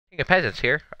King of Peasants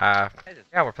here. Yeah,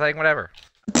 we're playing whatever.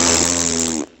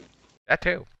 That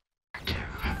too.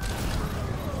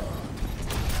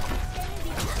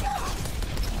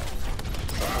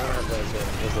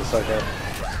 Just a second.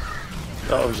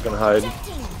 Oh, I'm just gonna hide.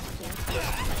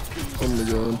 Oh my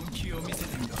god.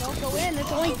 Don't go in,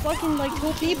 it's only fucking like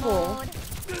 2 people.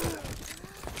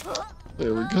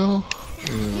 There we go.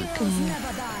 There we go.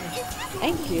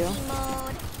 Thank you.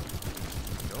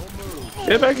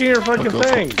 Get back in your fucking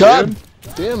thing, God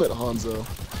dude. damn it, Hanzo.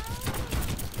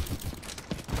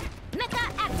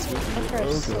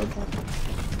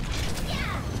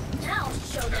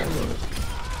 Oh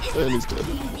god. And he's dead.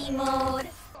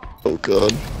 Oh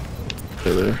god.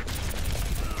 Hey there.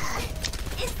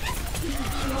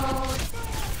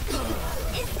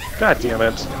 God damn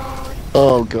it.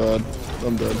 Oh god.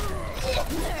 I'm dead.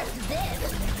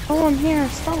 Oh, I'm here,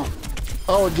 stop.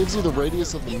 Oh, it gives you the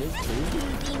radius of the nuke too?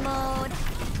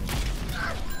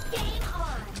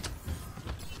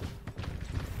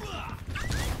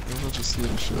 I'm not just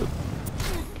seeing shit.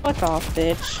 Fuck off,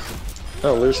 bitch.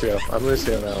 Oh, Lucio. I'm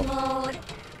Lucio now.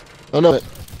 Oh no.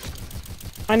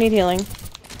 I need healing.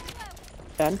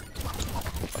 Dead.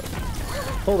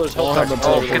 Oh, there's I'll have help. them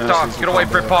Oh, get off! Get away,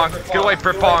 Britpong! Get away,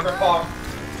 Britpong!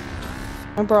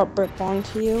 I brought Britbong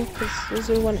to you because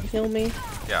Zoo wouldn't heal me.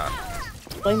 Yeah.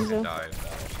 Blame Zoo. Died.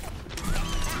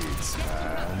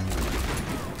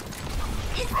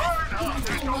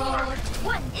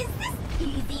 What is this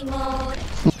easy mode?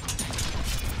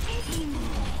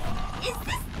 Is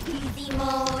this easy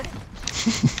mode?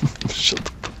 Shut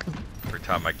the fuck up. Every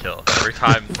time I kill,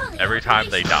 every time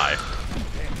they die.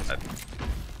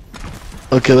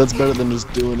 Okay, that's better than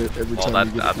just doing it every Well, time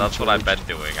you get that's what I've recharged.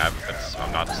 been doing. I'm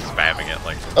not spamming it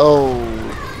like. Oh.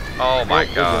 Oh my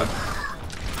Oh, god. okay.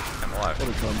 I'm alive. What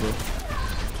a combo.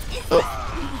 Oh.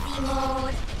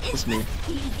 Just me.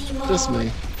 Just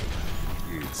me.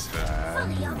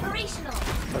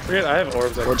 I forget I have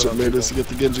orbs. I Watch can it, put on Myrdas, to get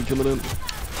the Genji coming in.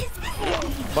 people.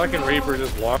 Fucking Reaper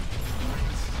just walked.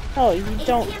 Oh, you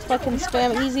don't fucking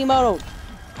spam easy mode.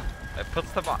 It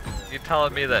puts them on. You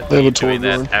telling me that They have a doing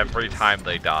Torborn. that every time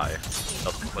they die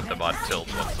doesn't put them on tilt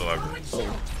whatsoever.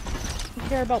 You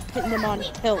care about putting them on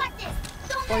tilt.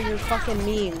 Or your fucking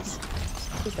memes.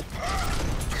 Stupid.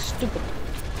 Stupid.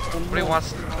 Nobody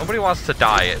wants to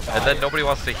die, and then nobody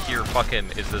wants to hear fucking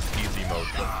is this easy mode.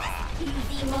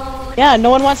 Yeah, no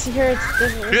one wants to hear it's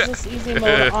this easy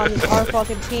mode on our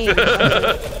fucking team.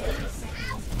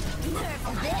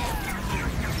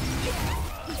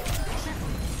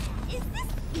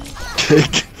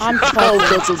 Cake. I'm Oh, fucking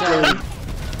that's what's done. going.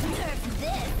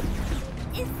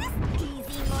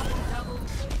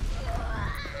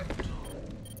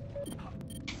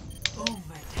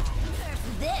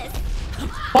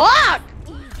 Fuck!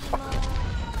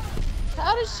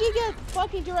 How does she get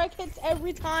fucking direct hits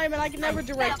every time and I can never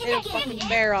direct hit a fucking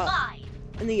Pharah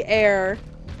in the air?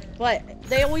 But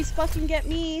they always fucking get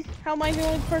me. How am I the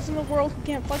only person in the world who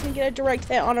can't fucking get a direct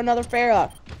hit on another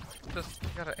Pharah? Just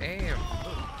gotta aim.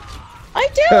 I'm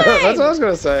That's what I doing! was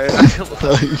gonna say.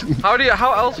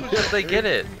 How else would they get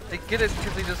it? They get it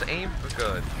because they just aim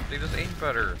good. They just aim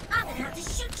better. I'm gonna have to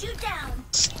shoot you down.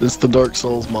 It's the Dark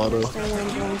Souls motto.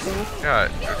 Yeah,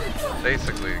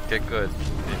 basically, get good.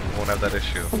 You won't have that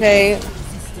issue. Okay,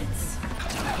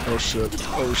 Oh shit.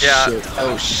 Oh Yeah. shit.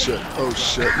 Oh shit. Oh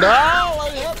shit. No! I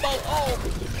hit my ult!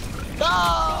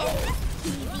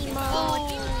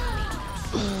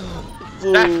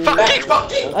 No! That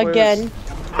fucking again.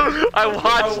 I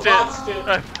watched it.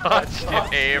 I watched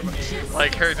it aim,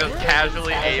 like her just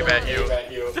casually aim at you.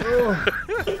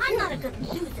 I'm not a good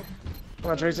loser.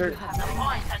 Come on, Tracer.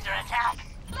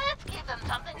 Let's give them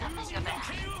something to think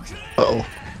about. Uh-oh.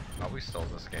 How we still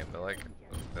in this game? They're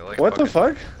like What the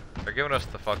fucking- fuck? They're giving us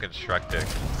the fucking Shrek dick.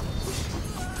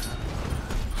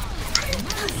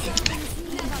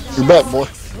 You're back, boy.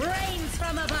 Rains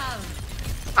from above.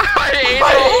 I ate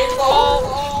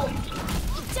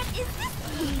Is this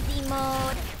easy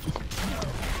mode?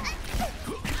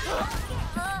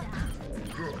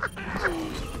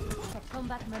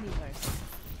 Combat maneuvers.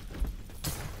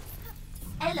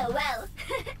 LOL.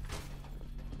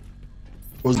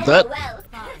 Was that LOL.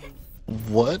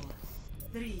 what?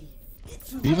 He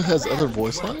even has other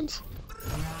voice lines?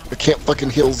 I can't fucking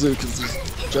heal Zoo because there's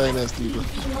giant ass diva.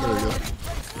 There we go.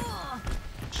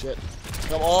 Shit.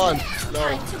 Come on! No.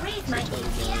 Time to read my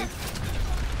EPM.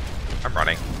 I'm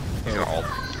running. He's gonna ult.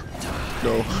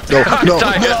 No. No. No.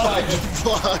 Dying. No!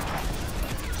 Fuck!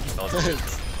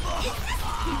 Thanks.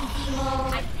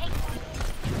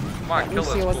 Come on, kill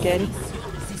See you this. again.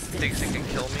 Thinks he can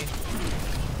kill me?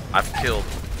 I've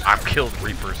killed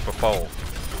Reapers before.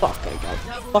 Fuck, I got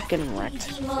fucking wrecked.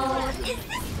 Easy mode. Is this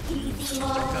easy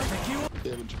mode?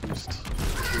 Damage boost.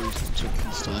 Here's the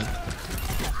chicken style.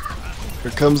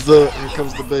 Here comes the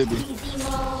baby. Easy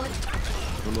mode.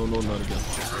 No, not again.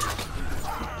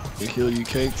 You heal you,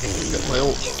 Kate. Got my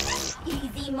ult.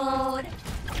 Easy mode.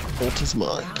 Ult is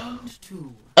mine.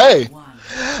 Hey! Fading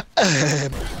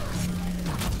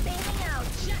out.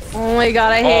 Oh my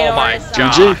god, I hate Oh my RSI.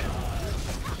 god. GG.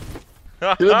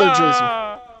 Get in there, Jason.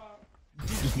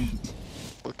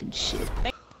 Fucking shit.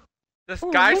 This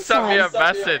Oh, guy this sent me a one.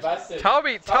 message. Tell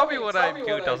me what I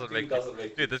do doesn't make me.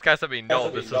 Dude, this guy sent me no.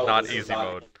 This is not easy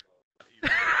mode.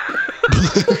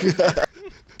 I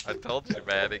told you,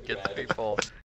 man. It gets people.